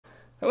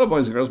Hello,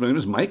 boys and girls. My name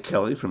is Mike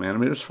Kelly from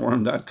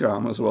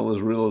AnimatorSforum.com, as well as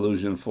Real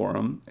Illusion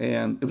Forum.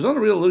 And it was on the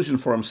Real Illusion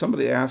Forum,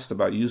 somebody asked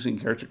about using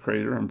Character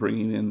Creator and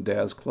bringing in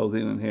Daz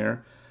clothing and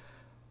hair.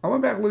 I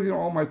went back looking at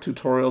all my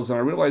tutorials, and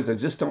I realized I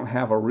just don't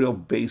have a real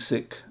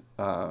basic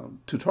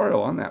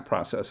tutorial on that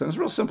process. And it's a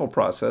real simple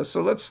process.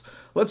 So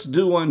let's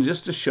do one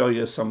just to show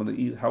you some of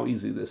the how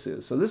easy this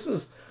is. So this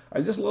is,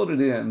 I just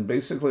loaded in.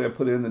 Basically, I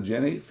put in the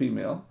Gen 8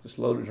 female, just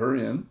loaded her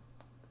into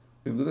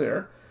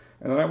there.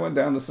 And then I went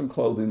down to some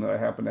clothing that I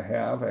happen to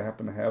have. I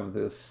happen to have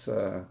this,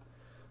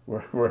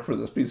 wherever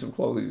this piece of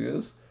clothing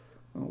is.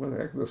 Oh, where the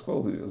heck this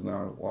clothing is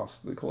now? I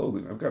lost the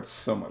clothing. I've got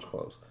so much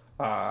clothes.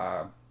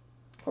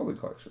 Clothing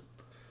collection.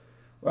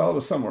 Well, it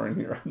was somewhere in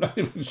here. I'm not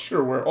even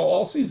sure where. Oh,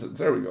 All Seasons.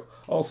 There we go.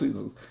 All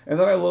Seasons. And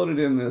then I loaded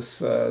in this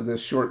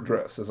this short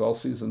dress, this All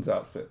Seasons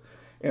outfit.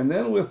 And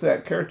then with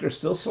that character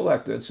still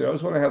selected, so I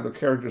always want to have the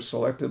character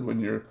selected when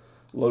you're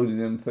loading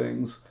in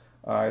things,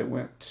 I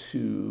went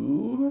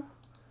to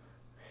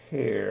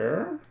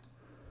hair,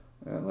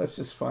 and let's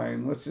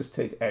just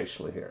take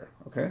Ashley hair,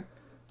 okay?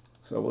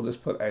 So we'll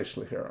just put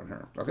Ashley hair on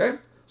her, okay?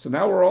 So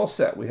now we're all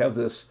set. We have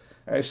this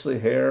Ashley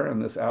hair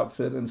and this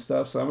outfit and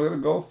stuff, so I'm going to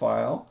go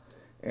File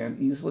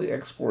and easily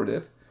export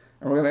it.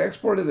 And we're going to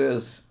export it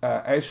as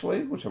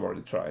Ashley, which I've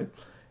already tried,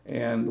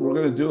 and we're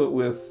going to do it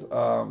with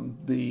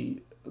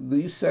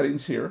these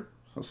settings here.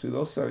 So see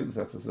those settings,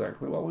 that's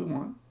exactly what we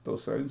want,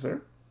 those settings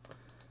there.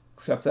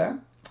 Accept that.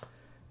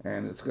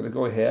 And it's going to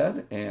go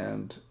ahead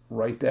and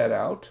write that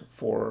out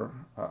for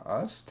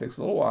us. Takes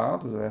a little while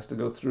because it has to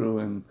go through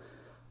and,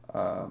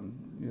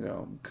 you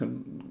know,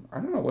 I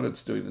don't know what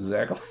it's doing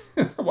exactly.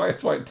 why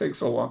it takes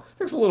so long.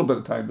 It takes a little bit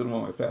of time, but I'm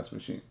on my fast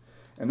machine.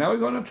 And now we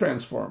go into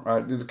Transform,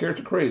 do the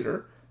Character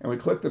Creator, and we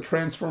click the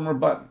Transformer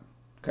button.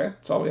 Okay,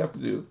 that's all we have to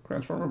do.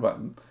 Transformer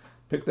button.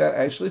 Pick that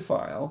Ashley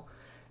file.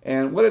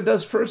 And what it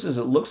does first is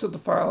it looks at the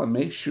file and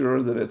makes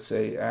sure that it's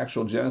an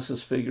actual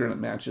Genesis figure and it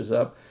matches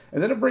up.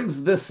 And then it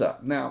brings this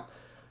up. Now,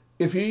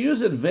 if you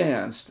use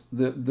Advanced,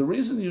 the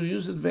reason you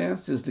use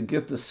Advanced is to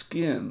get the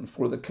skin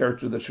for the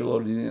character that you're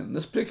loading in. In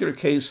this particular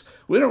case,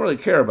 we don't really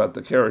care about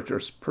the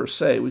characters per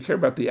se. We care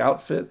about the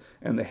outfit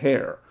and the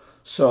hair.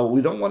 So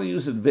we don't want to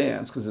use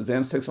Advanced because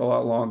Advanced takes a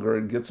lot longer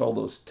and gets all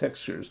those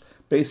textures.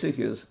 Basic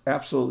is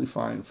absolutely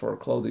fine for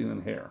clothing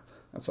and hair.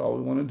 That's all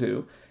we want to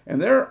do. And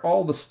there,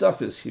 all the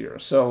stuff is here.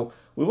 So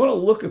we want to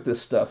look at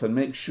this stuff and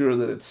make sure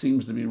that it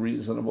seems to be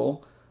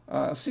reasonable.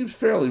 Seems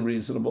fairly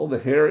reasonable. The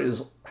hair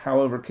is,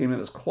 however, came in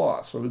as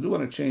cloth. So we do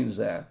want to change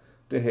that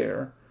to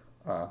hair.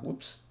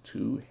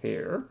 To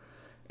hair.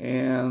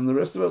 And the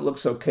rest of it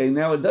looks okay.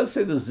 Now, it does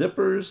say the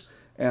zippers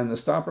and the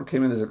stopper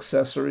came in as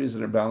accessories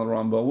and are bound to the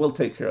wrong bow. We'll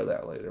take care of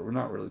that later. We're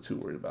not really too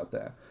worried about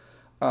that.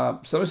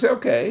 So we say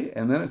okay,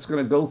 and then it's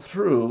going to go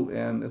through,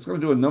 and it's going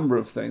to do a number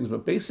of things,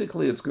 but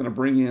basically it's going to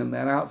bring in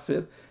that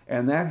outfit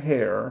and that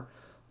hair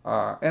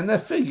and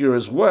that figure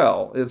as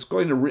well. It's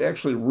going to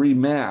actually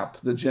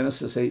remap the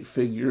Genesis 8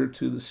 figure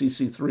to the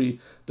CC3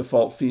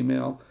 default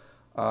female,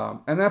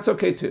 and that's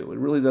okay too. It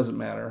really doesn't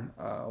matter.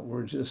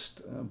 We're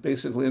just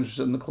basically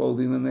interested in the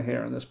clothing and the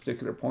hair in this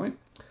particular point.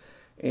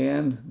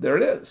 And there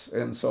it is.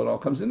 And so it all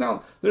comes in.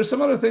 Now, there's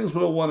some other things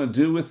we'll want to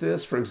do with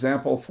this. For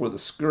example, for the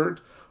skirt,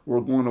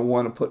 we're going to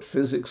want to put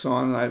physics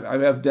on. I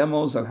have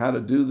demos on how to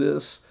do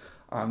this.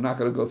 I'm not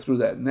going to go through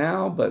that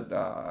now, but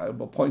I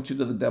will point you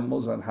to the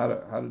demos on how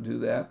to do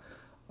that.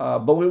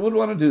 But we would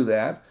want to do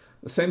that.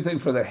 The same thing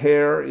for the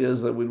hair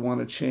is that we'd want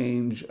to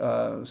change,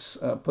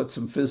 put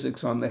some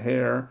physics on the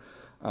hair,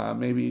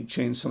 maybe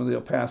change some of the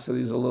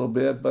opacities a little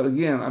bit. But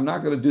again, I'm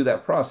not going to do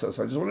that process.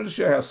 I just wanted to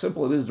show you how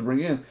simple it is to bring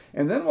in.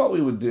 And then what we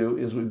would do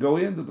is we'd go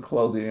into the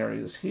clothing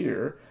areas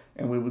here,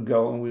 and we would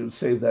go and we would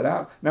save that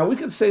out. Now, we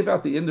could save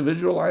out the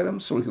individual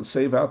items, so we could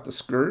save out the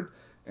skirt,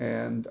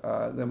 and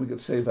then we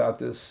could save out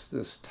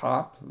this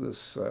top,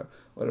 this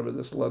whatever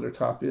this leather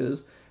top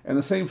is. And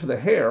the same for the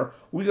hair.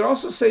 We could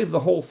also save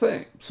the whole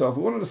thing. So if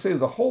we wanted to save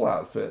the whole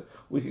outfit,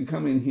 we could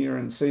come in here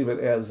and save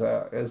it as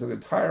an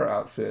entire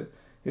outfit.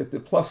 Hit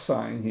the plus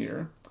sign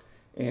here,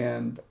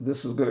 and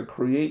this is going to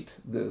create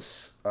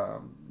this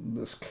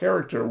this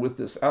character with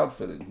this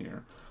outfit in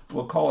here.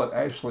 We'll call it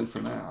Ashley for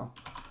now.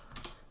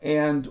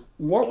 And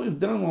what we've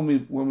done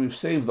when we've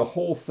saved the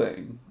whole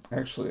thing,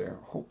 actually,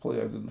 hopefully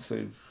I didn't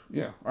save.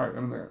 Yeah, all right,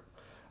 I'm there.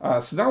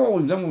 So now what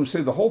we've done when we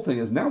save the whole thing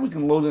is now we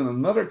can load in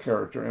another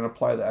character and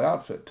apply that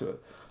outfit to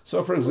it.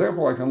 So for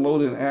example, I can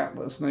load in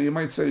Atlas. Now you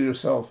might say to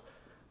yourself,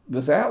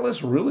 does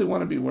Atlas really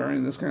want to be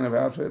wearing this kind of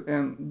outfit?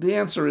 And the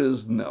answer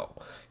is no.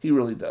 He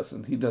really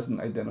doesn't. He doesn't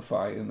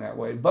identify in that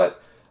way.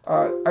 But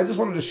I just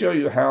wanted to show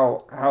you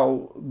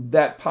how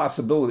that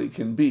possibility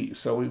can be.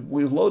 So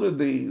we've loaded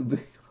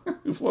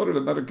we've loaded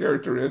another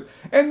character in,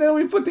 and then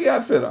we put the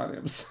outfit on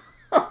him. So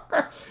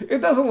it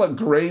doesn't look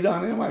great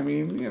on him. I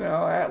mean, you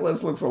know,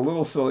 Atlas looks a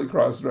little silly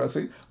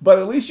cross-dressing, but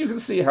at least you can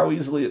see how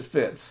easily it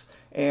fits.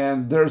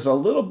 And there's a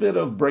little bit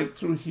of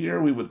breakthrough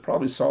here. We would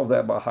probably solve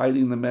that by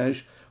hiding the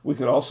mesh. We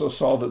could also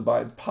solve it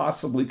by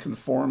possibly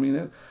conforming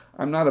it.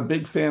 I'm not a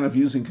big fan of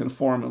using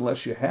conform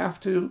unless you have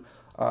to.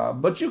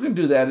 But you can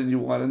do that if you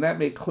want, and that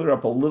may clear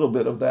up a little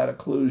bit of that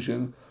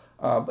occlusion.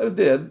 But it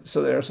did,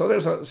 so there's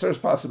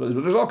possibilities,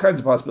 but there's all kinds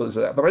of possibilities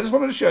for that. But I just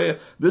wanted to show you,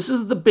 this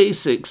is the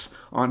basics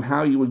on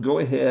how you would go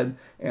ahead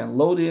and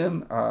load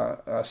in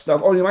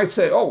stuff. Oh, you might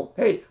say, oh,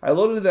 hey, I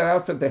loaded that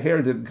outfit, the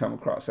hair didn't come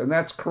across, and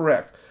that's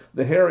correct.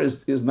 The hair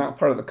is not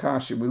part of the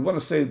costume. We want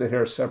to save the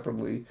hair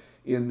separately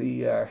in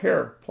the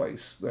hair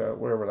place,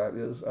 wherever that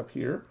is, up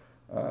here,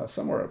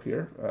 somewhere up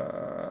here,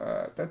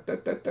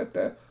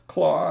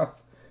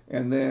 cloth.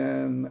 And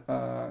then,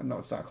 no,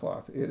 it's not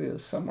cloth. It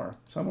is somewhere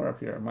up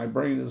here. My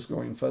brain is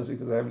going fuzzy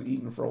because I haven't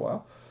eaten for a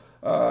while.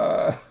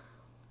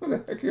 Where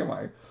the heck am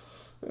I?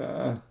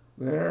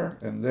 There,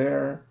 and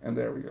there, and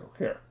there we go.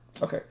 Hair.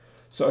 Okay,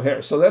 so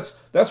hair. So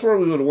that's where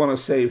we would want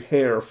to save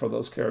hair for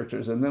those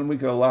characters. And then we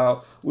could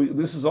allow,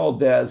 this is all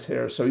Daz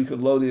hair, so you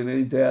could load in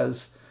any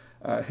Daz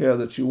hair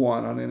that you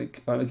want on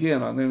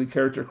any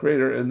character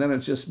creator, and then it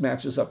just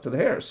matches up to the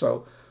hair.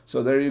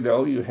 So there you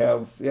go, you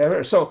have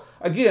hair. So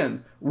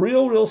again,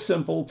 real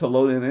simple to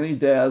load in any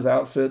Daz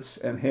outfits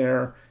and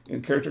hair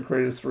in Character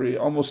Creator 3.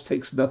 Almost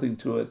takes nothing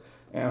to it.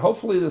 And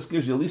hopefully this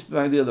gives you at least an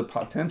idea of the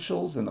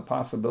potentials and the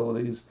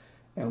possibilities,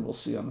 and we'll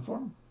see you on the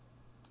forum.